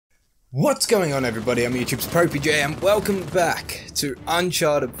What's going on, everybody? I'm YouTube's popeyJN. Welcome back to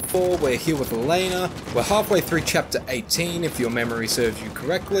Uncharted 4. We're here with Elena. We're halfway through Chapter 18, if your memory serves you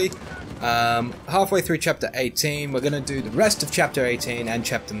correctly. Halfway through Chapter 18. We're going to do the rest of Chapter 18 and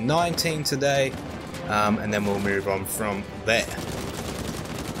Chapter 19 today. And then we'll move on from there.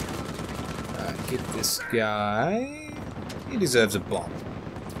 Get this guy. He deserves a bomb.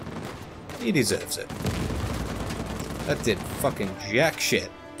 He deserves it. That did fucking jack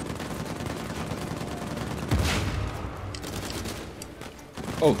shit.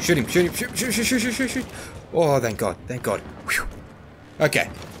 Oh, shoot him, shoot him, shoot. Oh, thank God, thank God. Whew. Okay.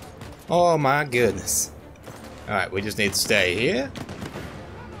 Oh my goodness. Alright, we just need to stay here.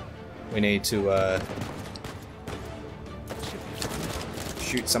 We need to,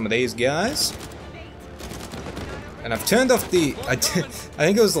 shoot some of these guys. And I've turned off the, I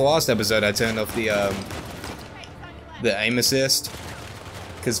think it was the last episode I turned off the aim assist.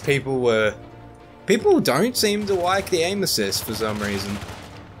 Because people don't seem to like the aim assist for some reason.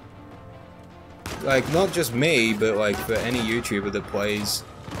 Like, not just me, but like for any YouTuber that plays,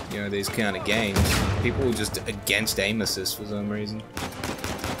 you know, these kind of games, people are just against aim assist for some reason.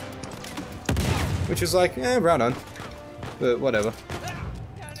 Which is like, right on. But whatever.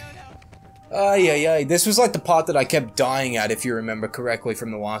 Yeah. This was like the part that I kept dying at, if you remember correctly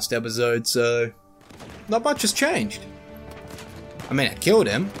from the last episode, so not much has changed. I mean, I killed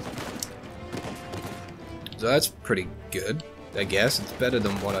him. So that's pretty good, I guess. It's better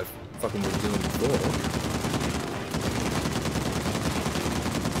than what I fucking was doing before.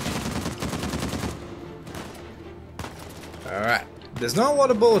 Alright. There's not a lot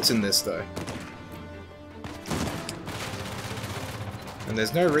of bullets in this, though. And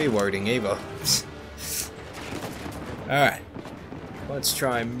there's no reloading either. Alright. Let's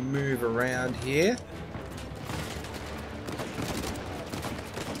try and move around here.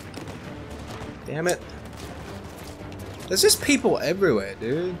 Damn it. There's just people everywhere,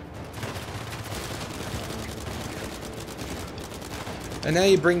 dude. And now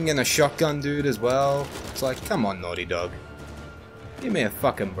you're bringing in a shotgun dude as well. It's like, come on, Naughty Dog. Give me a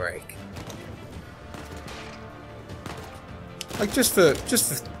fucking break. Like, just for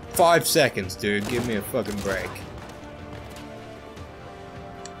 5 seconds, dude. Give me a fucking break.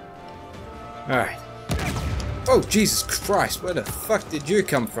 Alright. Oh, Jesus Christ. Where the fuck did you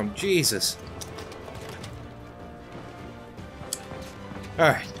come from? Jesus.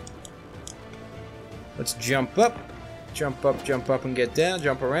 Alright. Let's jump up. Jump up and get down.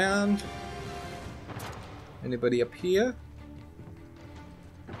 Jump around. Anybody up here?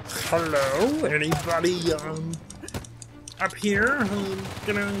 Hello? Anybody up here?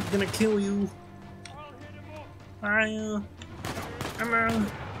 I'm gonna kill you. I'm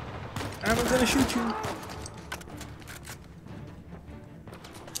gonna shoot you.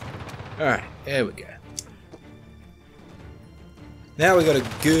 Alright, there we go. Now we got a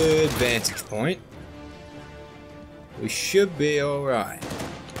good vantage point. We should be alright.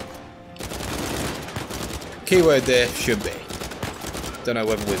 Keyword there, should be. Don't know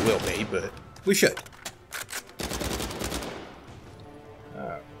whether we will be, but we should.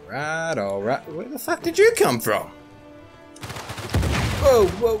 Alright. Where the fuck did you come from?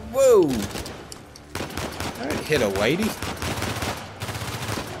 Whoa. Don't hit a lady.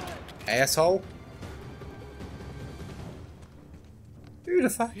 Asshole. Who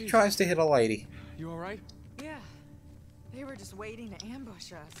the fuck tries to hit a lady? You alright? Yeah. They were just waiting to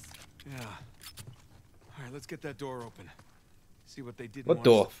ambush us. Yeah. Alright, let's get that door open. See what they didn't What want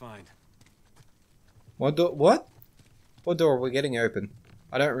door? us to find. What door? What? What door are we getting open?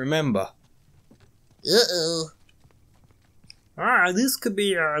 I don't remember. Uh-oh. This could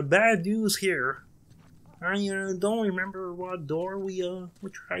be bad news here. I don't remember what door we were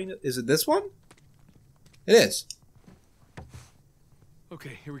trying to... Is it this one? It is.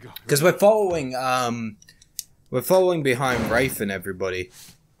 Okay, here we go. Because we're following behind Rafe and everybody.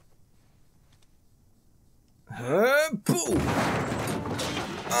 Boo!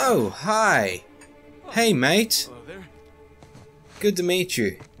 Oh, hi. Hey, mate. Hello there. Good to meet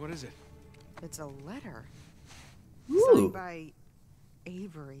you. What is it? It's a letter. Ooh. Signed by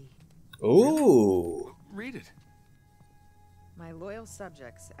Avery. Ooh. Read it. My loyal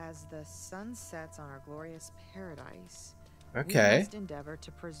subjects, as the sun sets on our glorious paradise, we Okay. must endeavor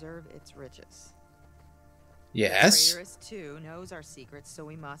to preserve its riches. Yes. The traitoress, too, knows our secrets, so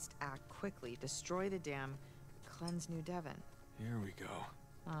we must act quickly, destroy the dam, cleanse New Devon. Here we go.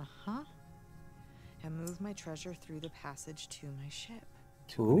 Uh-huh. And move my treasure through the passage to my ship.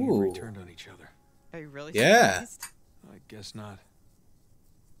 Too many have Ooh. returned on each other. Are you really Yeah. surprised? I guess not.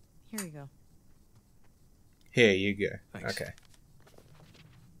 Here you go. Here you go. Thanks. Okay.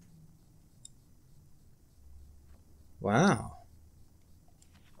 Wow.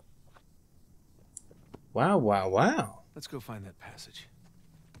 Wow, wow, wow. Let's go find that passage.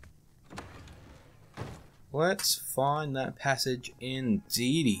 Let's find that passage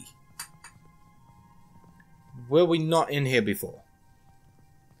indeedy. Were we not in here before?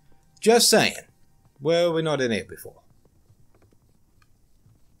 Just saying. Were we not in here before?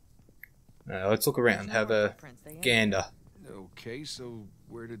 Let's look around. Have a gander. Okay, so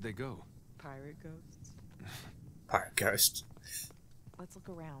where did they go? Pirate ghosts. Pirate ghost. Let's look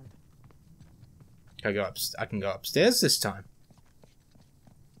around. I can go upstairs this time.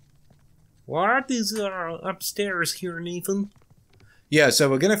 What are these upstairs here, Nathan? Yeah, so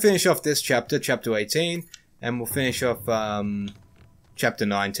we're going to finish off this chapter, chapter 18, and we'll finish off chapter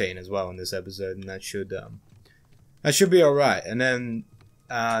 19 as well in this episode, and that should be alright. And then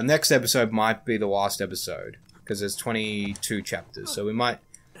next episode might be the last episode, because there's 22 chapters, so we might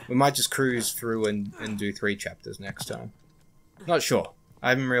just cruise through and do 3 chapters next time. Not sure. I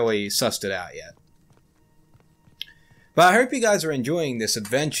haven't really sussed it out yet. But I hope you guys are enjoying this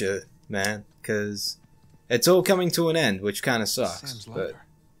adventure, man, because it's all coming to an end, which kind of sucks. Sam's But letter.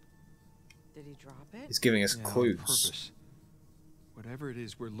 Did he drop it? he's giving us Yeah, on clues. purpose. Whatever it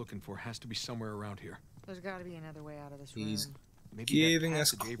is we're looking for has to be somewhere around here. There's got to be another way out of this He's room. Maybe giving that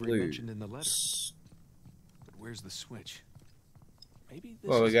us passage Avery mentioned in the letter. clues. But where's the switch? Maybe this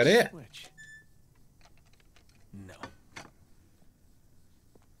What we is got the here? switch. No.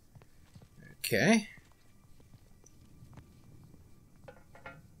 Okay.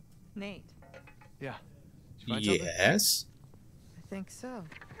 Nate, Yeah. Did you find something? Yes. I think so.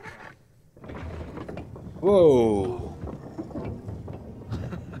 Whoa.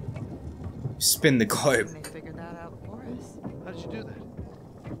 Spin the globe. And they figured that out for us. How did you do that?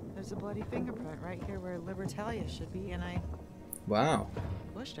 There's a bloody fingerprint right here where Libertalia should be, and I Wow.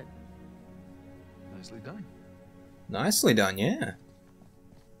 pushed it. Nicely done. Nicely done, yeah.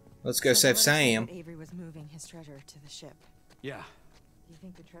 Let's go So the save letter said Sam. that Avery was moving his treasure to the ship. Yeah. Do you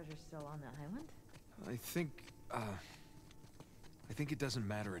think the treasure's still on the island? I think it doesn't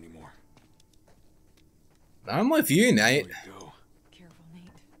matter anymore. I'm with you, Nate. There we go. Careful, Nate.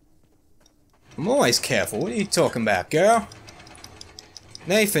 I'm always careful. What are you talking about, girl?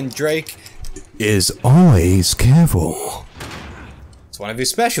 Nathan Drake is always careful. It's one of his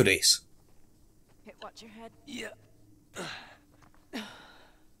specialties. Hey, watch your head. Yeah.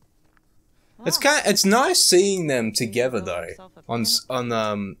 It's nice seeing them together though on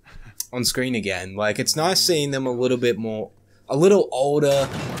screen again. Like it's nice seeing them a little older,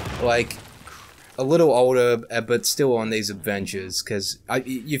 but still on these adventures because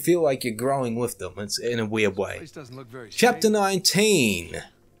you feel like you're growing with them. It's in a weird way. Place doesn't look very Chapter safe. 19,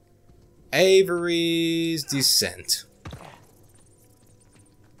 Avery's Descent.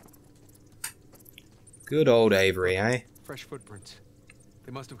 Good old Avery, eh? Fresh footprints.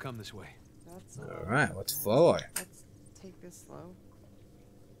 They must have come this way. That's Alright, let's follow. Let's take this slow.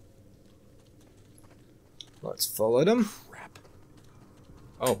 Let's follow them. Crap.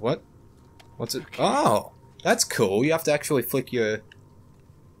 Oh, what? What's it? Oh, that's cool. You have to actually flick your...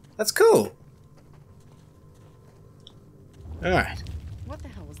 That's cool. Alright. What the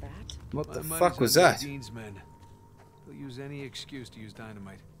hell was that? What the My fuck money's was on that? Dean's men. They'll use any excuse to use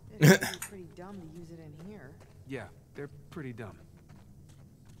dynamite. It'd be pretty dumb to use it in here. Yeah, they're pretty dumb.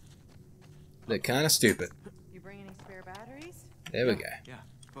 They're kind of stupid. You bring any spare batteries? There we go. Yeah,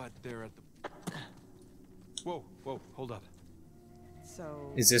 but they're at the... Whoa, hold up.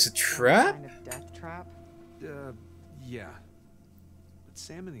 So... Is this a some trap? kind of death trap? Yeah. But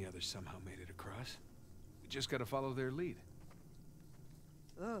Sam and the others somehow made it across. We just gotta follow their lead.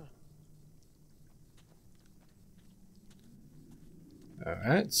 Ugh.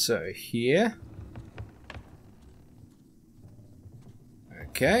 Alright, so here.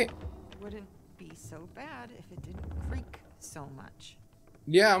 Okay. Wouldn't be so bad if it didn't creak so much.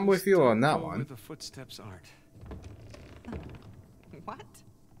 Yeah, I'm with you on that Go where one. the footsteps aren't. What?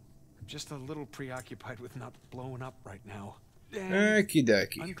 I'm just a little preoccupied with not blowing up right now. And Okie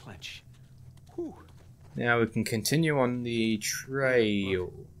dokie. unclench. Whew. Now we can continue on the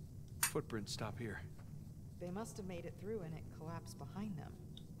trail. Footprints stop here. They must have made it through and it collapsed behind them.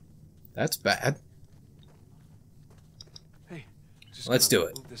 That's bad. Hey, just Let's gonna do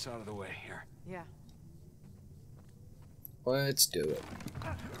it. Move this out of the way here. Yeah. Let's do it.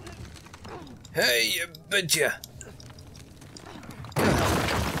 Hey, you betcha!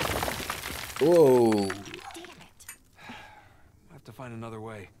 Whoa. We'll have to find another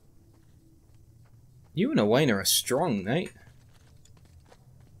way. You and Elena are strong, Nate.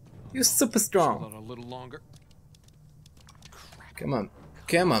 You're super Hold strong. on a little longer. Come on.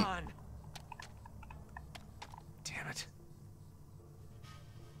 Come on. Damn it.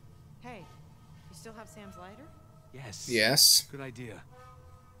 have Sam's lighter? Yes. Yes. Good idea.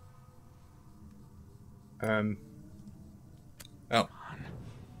 Oh.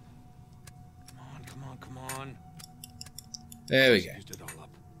 Come on. There we go. Used it all up.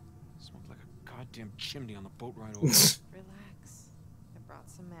 Smoked like a goddamn chimney on the boat ride over. Relax. I brought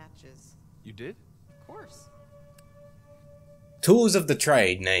some matches. You did? Of course. Tools of the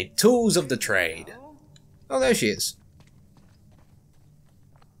trade, Nate. Tools of the trade. Oh, Oh, there she is.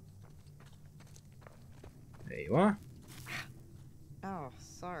 There you are. oh,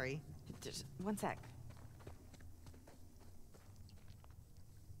 sorry. Just one sec.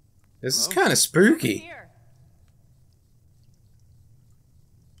 This is Hello? kind of spooky. Here.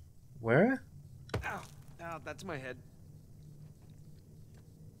 Where? Ow. Ow, that's my head.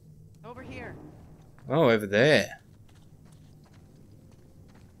 Over here. Oh, over there.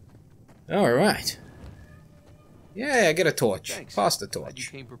 Alright. Yeah, I get a torch. Thanks. Pass the Glad you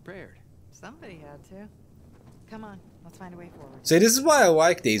torch. came prepared. Somebody had to. Come on, let's find a way forward. See, this is why I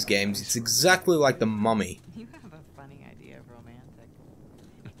like these games. It's exactly like the Mummy. You have a funny idea of romantic.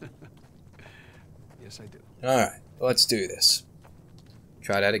 Yes, I do. Alright, let's do this.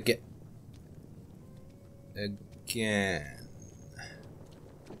 Try that again.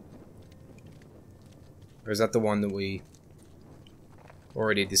 Or is that the one that we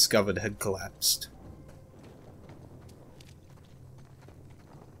already discovered had collapsed?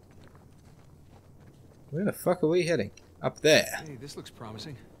 Where the fuck are we heading? Up there. Hey, this looks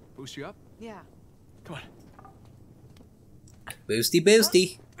promising. Boost you up? Yeah. Come on. Boosty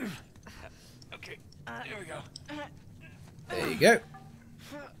boosty. Okay. There we go. There you go.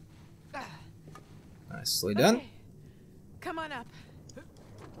 Nicely done. Okay. Come on up.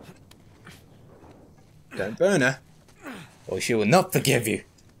 Don't burn her, or she will not forgive you.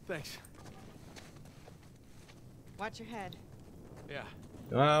 Thanks. Watch your head. Yeah.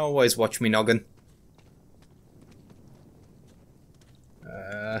 Always watch me noggin.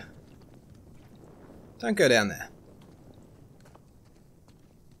 Don't go down there.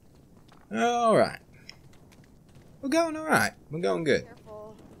 Alright. We're going alright. We're going good.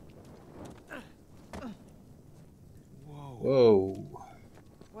 Careful. Whoa. Whoa.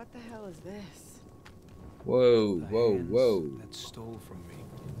 What the hell is this? Whoa, The whoa, hands whoa. That stole from me.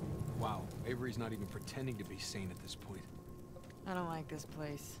 Wow. Avery's not even pretending to be sane at this point. I don't like this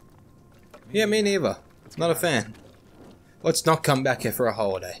place. Yeah, me neither. Let's Not get a out of here. fan. Let's not come back here for a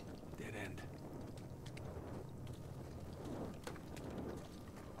holiday. Dead end.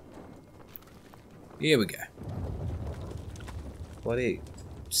 Here we go. Bloody...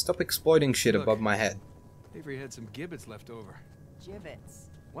 Stop exploiting shit Look. above my head. Avery had some gibbets left over. Gibbets.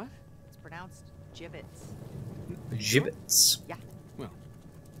 What? It's pronounced gibbets. Gibbets. Well,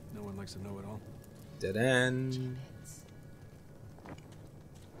 no one likes to know it all. Dead end. Gibbets.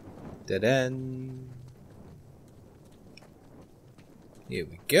 Dead end. Here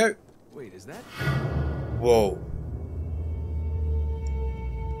we go. Wait, is that? Whoa.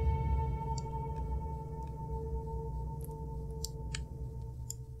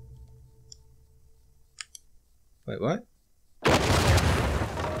 Wait, what?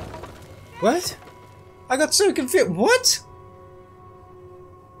 What? I got so confused. What?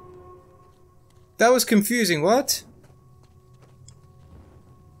 That was confusing. What?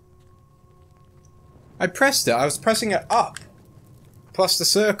 I pressed it. I was pressing it up. Plus the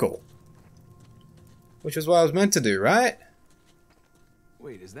circle. Which is what I was meant to do, right?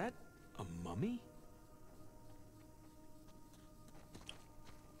 Wait, is that a mummy?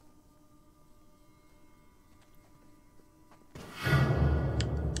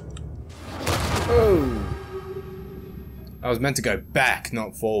 Oh. I was meant to go back,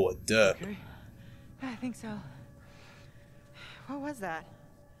 not forward. Duh. Okay. I think so. What was that?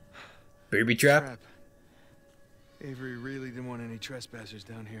 Booby trap? Avery really didn't want any trespassers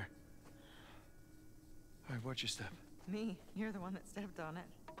down here. Alright, watch your step. Me. You're the one that stepped on it.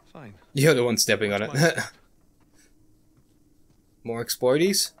 Fine. You're the one stepping on Watch it. my More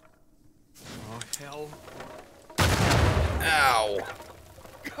exploities? Oh, hell. Ow.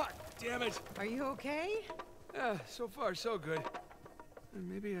 God damn it. Are you okay? So far, so good.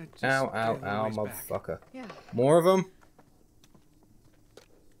 Maybe I just Ow, stay ow, a little ow, ways back. motherfucker. Yeah. More of them?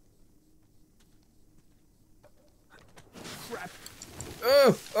 Crap.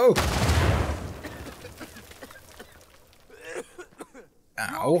 Oh, oh.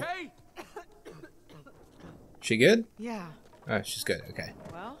 Ow. Okay? She good? Yeah. Oh, she's good. Okay.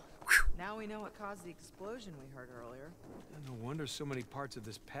 Well, now we know what caused the explosion we heard earlier. No wonder so many parts of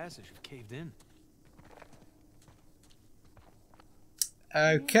this passage have caved in.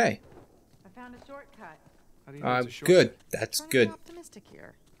 Okay. I found a shortcut. How do you know it's a shortcut? Good. That's Trying to good. be optimistic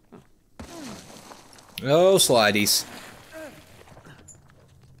here. Oh, slideys.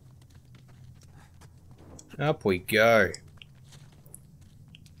 Up we go.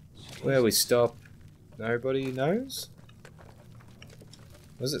 Where we stop, nobody knows?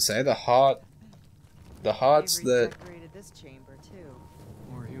 What does it say? The hearts They've that... redecorated this chamber too.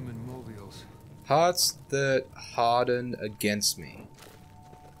 More human mobiles. Hearts that harden against me.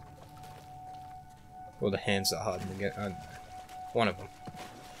 Or the hands that harden against... one of them.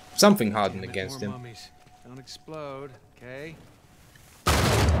 Something hardened against him. Mummies. Don't explode, okay?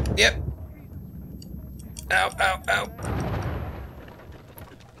 Yep. Ow, ow, ow.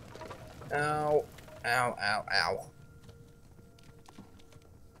 Ow, ow, ow, ow.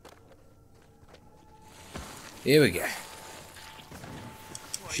 Here we go.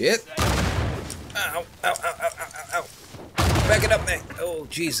 Shit. Ow, ow, ow, ow, ow, ow, ow. Back it up there. Oh,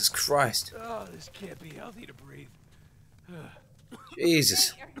 Jesus Christ. Oh, this can't be healthy to breathe.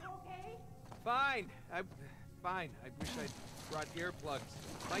 Jesus. Are you okay? Fine. Fine. I wish I'd brought earplugs.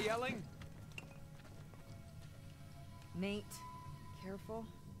 Am I yelling? Nate, careful.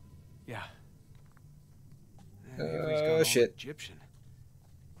 Yeah. Avery's gone all shit. Egyptian.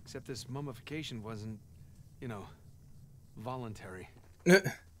 Except this mummification wasn't, you know, voluntary.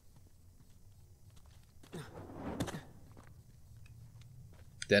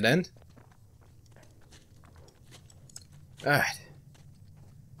 Dead end? Alright.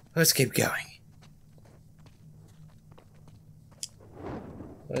 Let's keep going.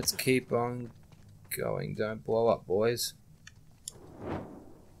 Let's keep on going. Don't blow up, boys.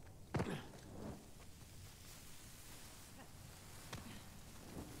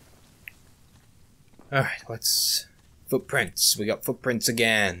 Alright, let's... Footprints. We got footprints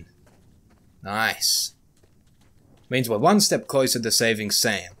again. Nice. Means we're one step closer to saving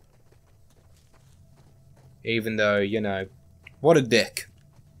Sam. Even though, you know, what a dick.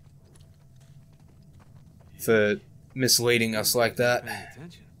 For misleading us like that. Paying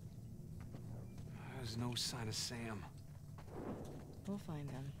attention. There's no sign of Sam. We'll find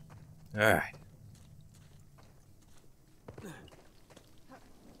him. Alright.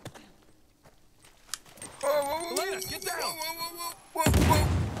 Elena, get down!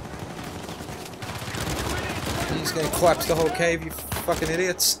 He's gonna collapse the whole cave, you fucking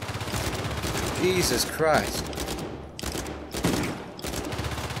idiots. Jesus Christ.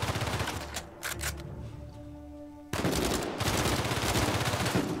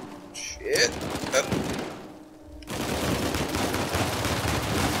 Shit.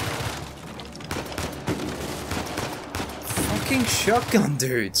 Fucking shotgun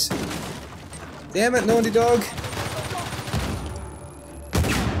dudes. Damn it, Naughty Dog.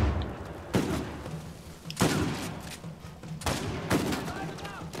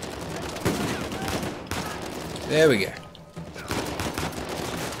 There we go.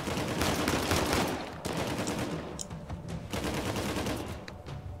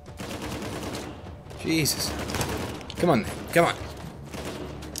 Jesus. Come on, then. Come on.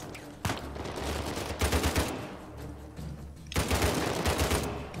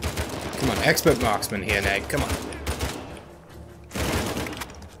 Come on, expert marksman here, Nate. Come on.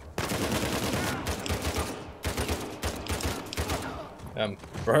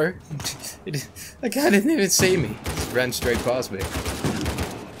 Bro? The guy didn't even see me. Just ran straight past me.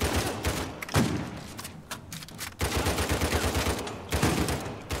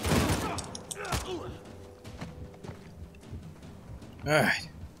 Alright.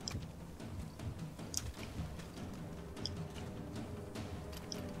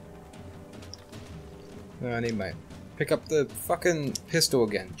 I need my... Pick up the fucking pistol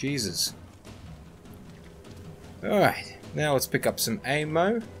again. Jesus. Alright. Now let's pick up some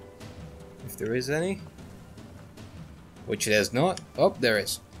ammo. If there is any. Which there's not. Oh, there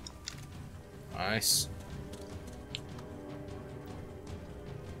is. Nice.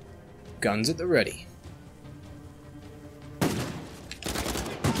 Guns at the ready.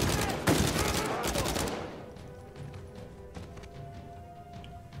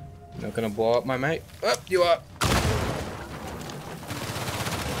 Not gonna blow up my mate. Up, you are.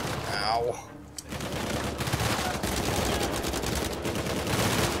 Ow.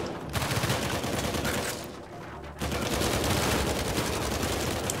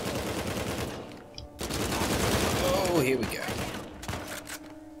 Oh, here we go.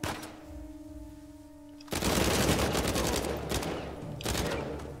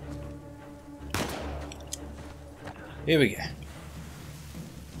 Here we go.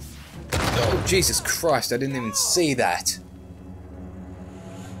 Oh, Jesus Christ, I didn't even see that.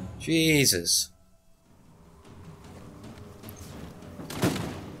 Jesus.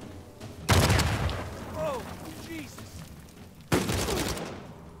 Oh, Jesus!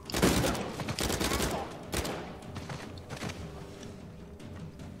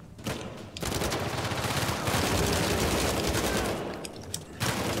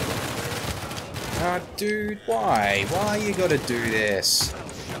 Ah, dude, why? Why you gotta do this?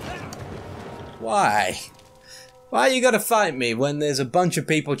 Why? Why you gotta fight me when there's a bunch of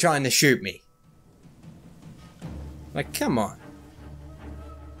people trying to shoot me? Like, come on.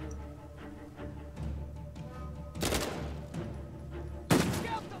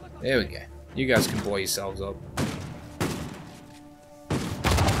 There we go. You guys can blow yourselves up.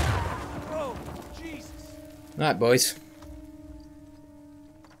 Oh, Jesus. Alright, boys.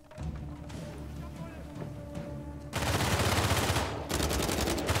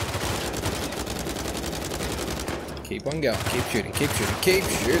 Keep on going. Keep shooting. Keep shooting. Keep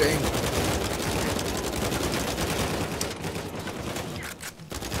shooting.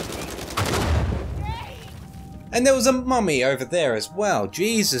 And there was a mummy over there as well.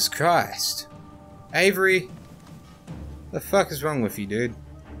 Jesus Christ. Avery. The fuck is wrong with you, dude?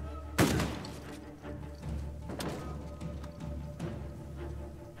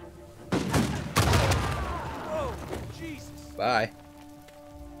 Oh, Jesus. Bye.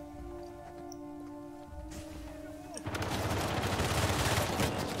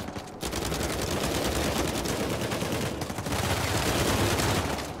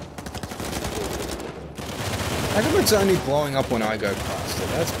 How come it's only blowing up when I go past it?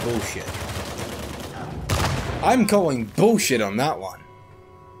 That's bullshit. I'm calling bullshit on that one.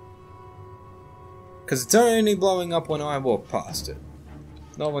 Because it's only blowing up when I walk past it.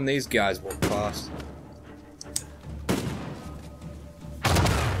 Not when these guys walk past.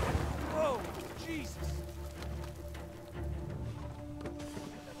 Oh, Jesus.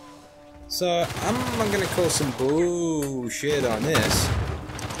 So, I'm gonna call some bullshit on this.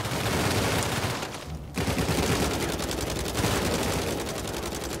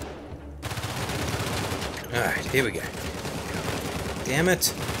 Alright, here we go. Damn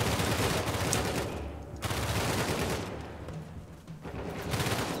it.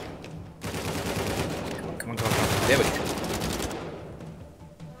 Come on, come on, come on. There we go.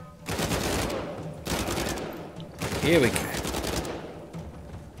 Here we go.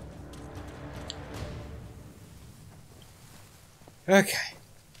 Okay.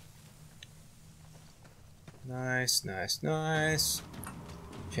 Nice, nice, nice.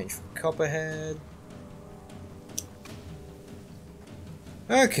 Change from Copperhead.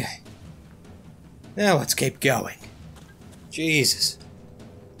 Okay. Now let's keep going. Jesus.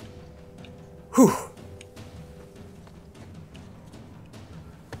 Whew.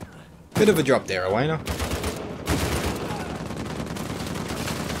 Bit of a drop there, Elena.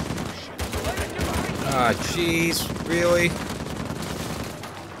 Ah, jeez, really?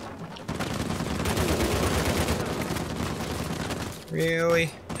 Really?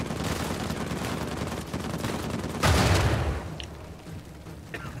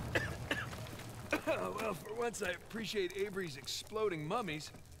 Well, for once I appreciate Avery's exploding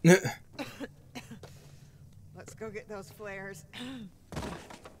mummies. Let's go get those flares.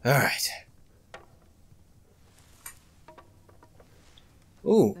 Alright.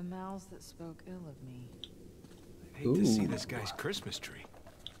 Ooh. The mouths that spoke ill of me. I hate to see this guy's Christmas tree.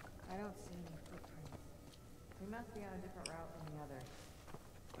 I don't see any footprints. We must be on a different route than the others.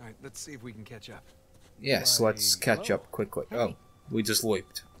 All right, let's see if we can catch up. Yes, let's catch up quickly. Hey. Oh, we just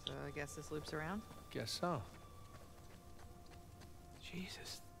looped. So I guess this loops around? Guess so.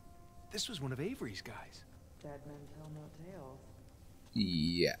 Jesus, this was one of Avery's guys. Dead men tell no tales.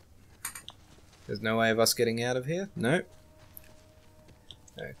 Yeah. There's no way of us getting out of here? No.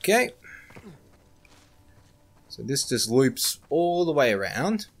 Okay. So this just loops all the way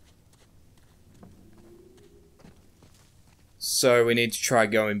around. So we need to try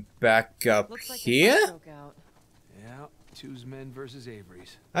going back up Looks like here? the broke out. Yeah, two's men versus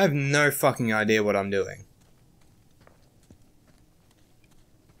Avery's. I have no fucking idea what I'm doing.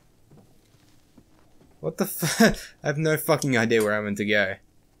 What the fuck? I have no fucking idea where I'm meant to go.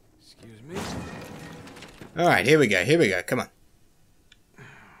 Excuse me. Alright, here we go, come on.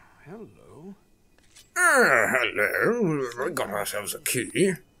 Hello. Hello, we got ourselves a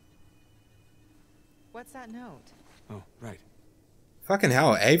key. What's that note? Oh, right. Fucking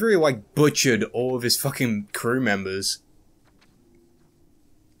hell, Avery like butchered all of his fucking crew members.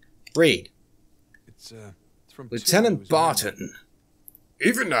 Read. It's from Lieutenant Barton.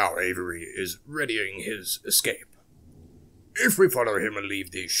 Even now, Avery is readying his escape. If we follow him and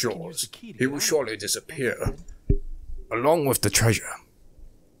leave these shores, he will surely disappear, along with the treasure.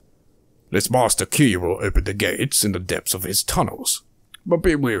 This master key will open the gates in the depths of his tunnels. But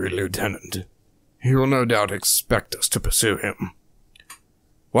be wary, Lieutenant. He will no doubt expect us to pursue him.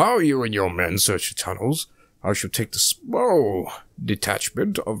 While you and your men search the tunnels, I shall take the small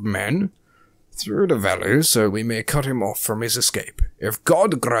detachment of men through the valley so we may cut him off from his escape. If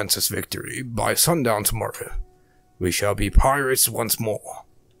God grants us victory by sundown tomorrow, we shall be pirates once more,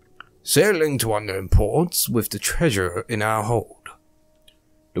 sailing to unknown ports with the treasure in our hold,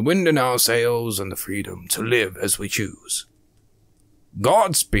 the wind in our sails, and the freedom to live as we choose.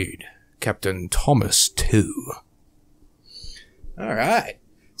 Godspeed, Captain Thomas 2. Alright.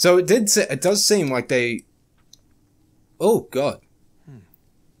 So it does seem like they... Oh, God.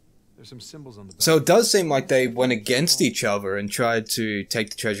 There's some symbols on the back. So it does seem like they went against each other and tried to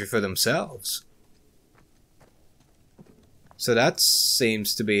take the treasure for themselves. So that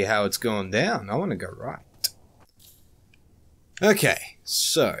seems to be how it's going down. I want to go right. Okay,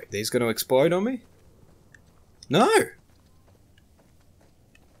 so these going to explode on me? No!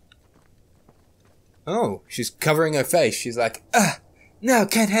 Oh, she's covering her face. She's like, no,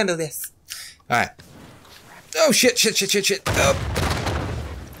 can't handle this. Alright. Oh, shit. Oh.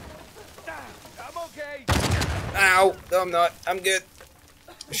 I'm okay. Ow. No, I'm not. I'm good.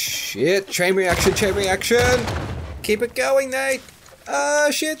 Shit. Chain reaction. Keep it going, Nate.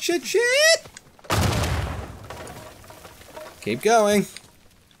 Shit. Keep going.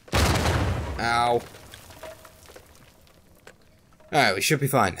 Ow. Alright, we should be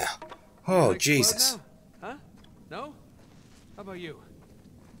fine now. Oh, Jesus. Huh? No? How about you?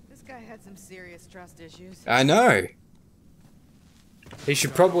 This guy had some serious trust issues. I know. He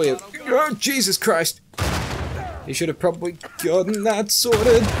should probably have... Oh, Jesus Christ. He should have probably gotten that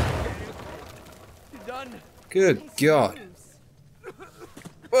sorted. You done? Good God.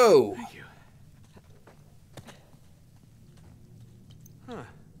 Whoa. Thank you. Huh.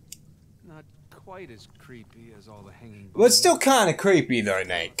 Not quite as creepy as all the hanging bones. Well, it's still kind of creepy, though,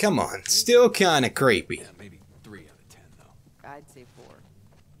 Nate. Come on. Still kind of creepy. Yeah, maybe 3 out of 10, though. I'd say 4.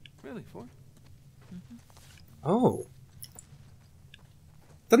 Really, 4? Oh.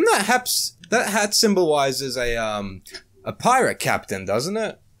 Doesn't that hat symbolizes a pirate captain, doesn't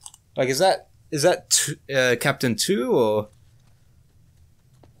it? Like, is that Captain 2 or?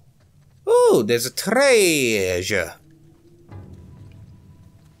 Oh, there's a treasure.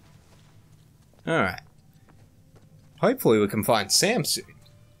 All right. Hopefully, we can find Sam soon.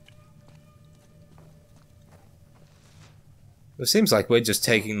 It seems like we're just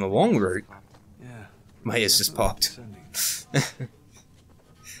taking the long route. Yeah. My ears just popped. Descending.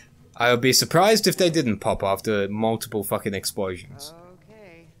 I would be surprised if they didn't pop after multiple fucking explosions.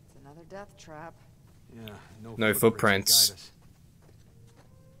 Okay, it's another death trap. Yeah. No footprints. to guide us.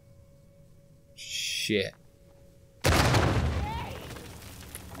 Shit.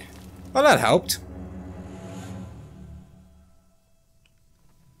 Well, that helped.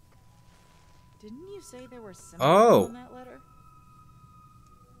 Didn't you say there were symbols Oh. on that letter?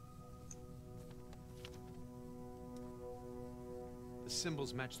 The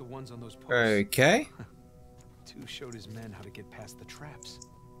symbols match the ones on those posts. Okay. 2 showed his men how to get past the traps.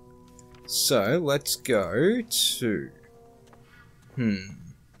 So, let's go to...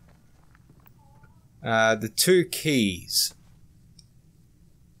 the 2 keys.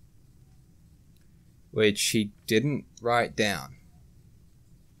 Which he didn't write down.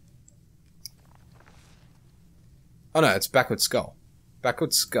 Oh no, it's backward skull.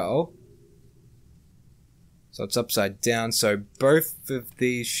 Backward skull. So it's upside down, so both of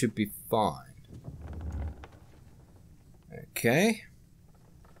these should be fine. Okay.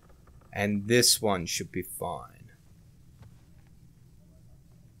 And this one should be fine.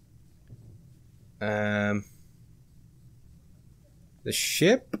 The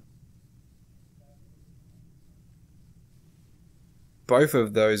ship? Both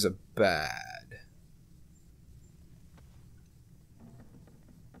of those are bad.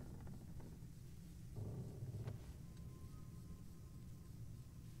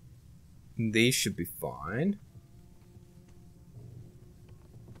 These should be fine.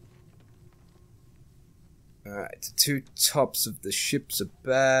 Alright, the 2 tops of the ships are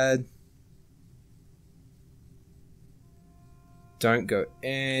bad. Don't go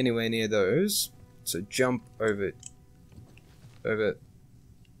anywhere near those. So jump over. I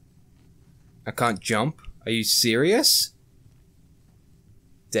can't jump. Are you serious?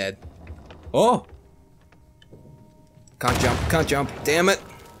 Dead. Oh! Can't jump. Damn it.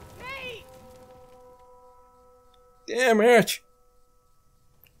 Damn it.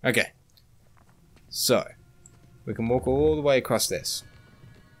 Okay. So, we can walk all the way across this.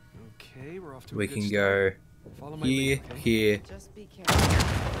 Okay, we're off to We a good can start. go Follow my here, lead, okay? here, Just be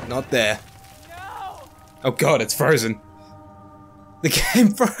careful. not there. Oh god, it's frozen. The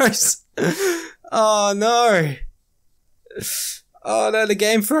game froze. Oh no. Oh no, the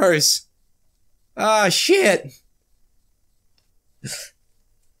game froze. Ah, shit.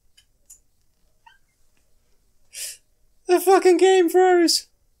 The fucking game froze!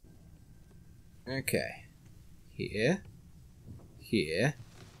 Okay. Here. Here.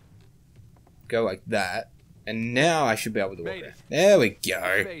 Go like that. And now I should be able to walk around. There we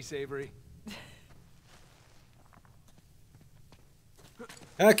go. Face, Avery.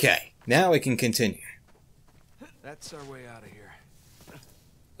 Okay, now we can continue. That's our way out of here.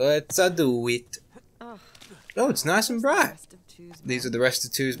 Let's do it. Oh, it's nice and bright. These are the rest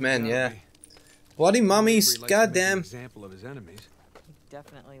of Two's men, yeah. Bloody mummies, goddamn. Example of his enemies. He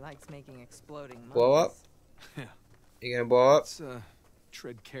definitely likes making exploding mummies. Blow up? Yeah. You gonna blow up? Let's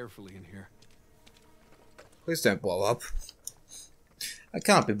tread carefully in here. Please don't blow up. I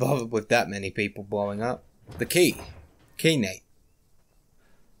can't be bothered with that many people blowing up. The key. Key, Nate.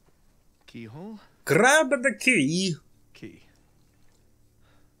 Keyhole? Grab the key. Key.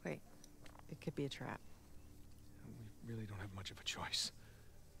 Wait, it could be a trap. We really don't have much of a choice.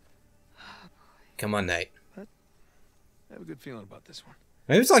 Come on, Nate. I have a good feeling about this one.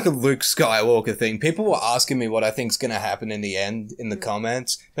 Maybe it's like a Luke Skywalker thing. People were asking me what I think's gonna happen in the end in the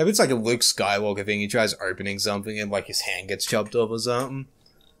comments. Maybe it's like a Luke Skywalker thing. He tries opening something and like his hand gets chopped off or something.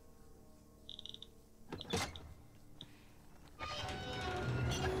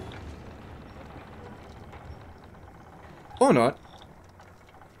 Or not.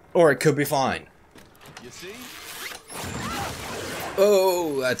 Or it could be fine. You see?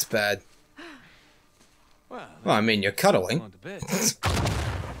 Oh, that's bad. Well, I mean, you're cuddling. on to bed.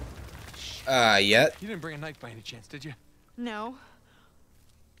 Yet. You didn't bring a knife by any chance, did you? No.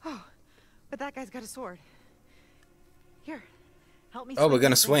 Oh, but that guy's got a sword. Here, help me. Oh, we're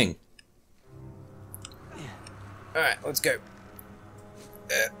gonna this swing. thing. Alright, let's go.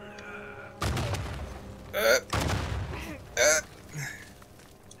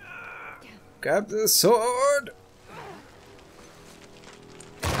 Grab the sword.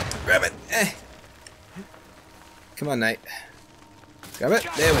 Grab it. Come on, Nate. Grab it.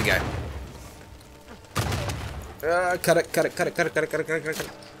 There we go. Cut it, cut it, cut it, cut it, cut it, cut it, cut it, cut it.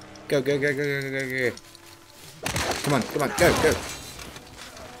 Go, go, go, go, go, go, go, go. Come on, go, go.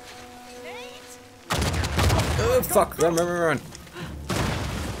 Oh, fuck. Run, run, run, run.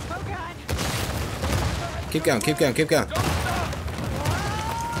 Oh God. Keep going, keep going, keep going.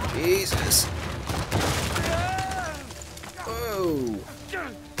 Jesus. Whoa.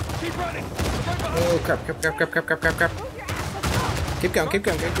 Keep running. Oh, crap, crap, crap, crap, crap, crap, crap, crap. Keep going, keep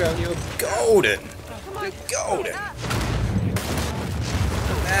going, keep going. You're golden. You're golden.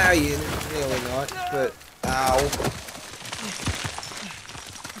 Now you're really not, but ow.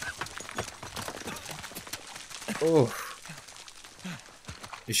 Oh.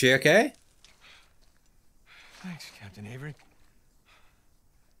 Is she okay? Thanks, Captain Avery.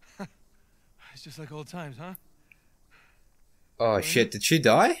 It's just like old times, huh? Oh shit, did she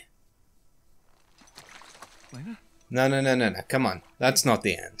die? Lena? No. Come on. That's not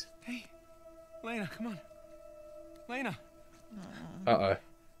the end. Hey. Lena, come on. Lena. Uh-oh.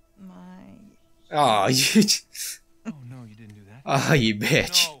 My. Oh, you... Oh, no, you didn't do that. Oh, you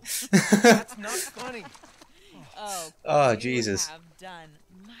bitch. No. That's not funny. Oh, Jesus. You have done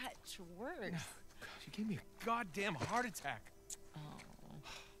much worse. She gave me a goddamn heart attack. Oh,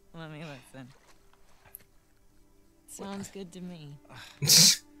 let me listen. Sounds good to me.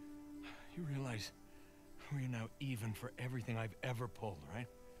 You realize we're now even for everything I've ever pulled, right?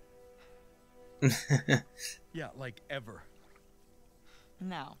 Yeah, like ever.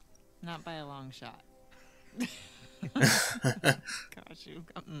 No, not by a long shot. Gosh, you've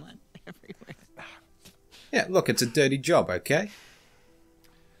got mud everywhere. Yeah, look, it's a dirty job, okay?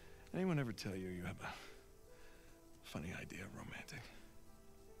 Anyone ever tell you you have a funny idea of romantic?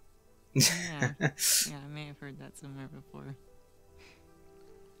 Yeah, I may have heard that somewhere before.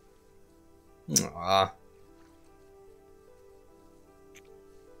 Aw.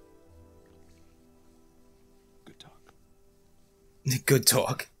 Good talk. Good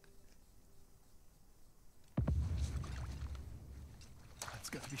talk. That's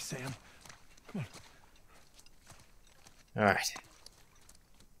gotta be Sam. Come on. Alright.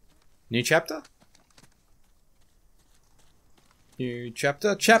 New chapter? New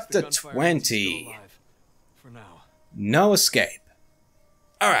chapter? Chapter 20. For now. No escape.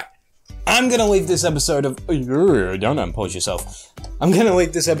 Alright. I'm gonna leave this episode of... Don't impose yourself. I'm gonna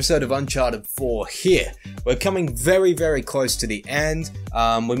leave this episode of Uncharted 4 here. We're coming very, very close to the end.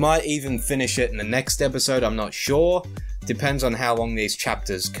 We might even finish it in the next episode, I'm not sure. Depends on how long these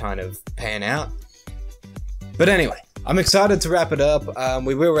chapters kind of pan out. But anyway, I'm excited to wrap it up.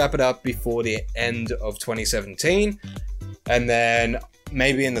 We will wrap it up before the end of 2017. And then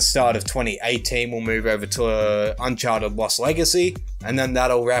maybe in the start of 2018, we'll move over to Uncharted Lost Legacy. And then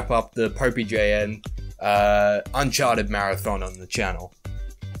that'll wrap up the popeyJN Uncharted marathon on the channel.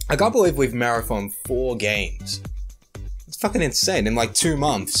 I can't believe we've marathoned 4 games. It's fucking insane in like 2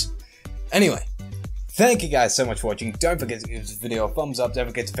 months. Anyway, thank you guys so much for watching. Don't forget to give this video a thumbs up. Don't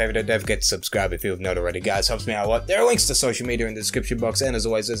forget to favorite it. Don't forget to subscribe if you have not already. Guys, helps me out a lot. There are links to social media in the description box. And as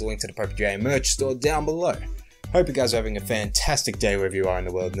always, there's a link to the popeyJN merch store down below. Hope you guys are having a fantastic day wherever you are in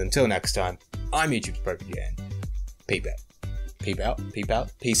the world. And until next time, I'm YouTube's popeyJN. Peep out. Peep out. Peep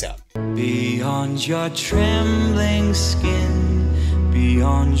out. Peace out. Beyond your trembling skin,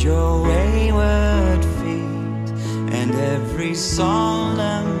 beyond your wayward feet, and every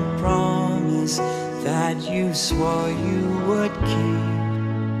solemn promise that you swore you would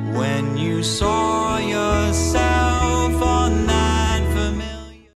keep. When you saw yourself on that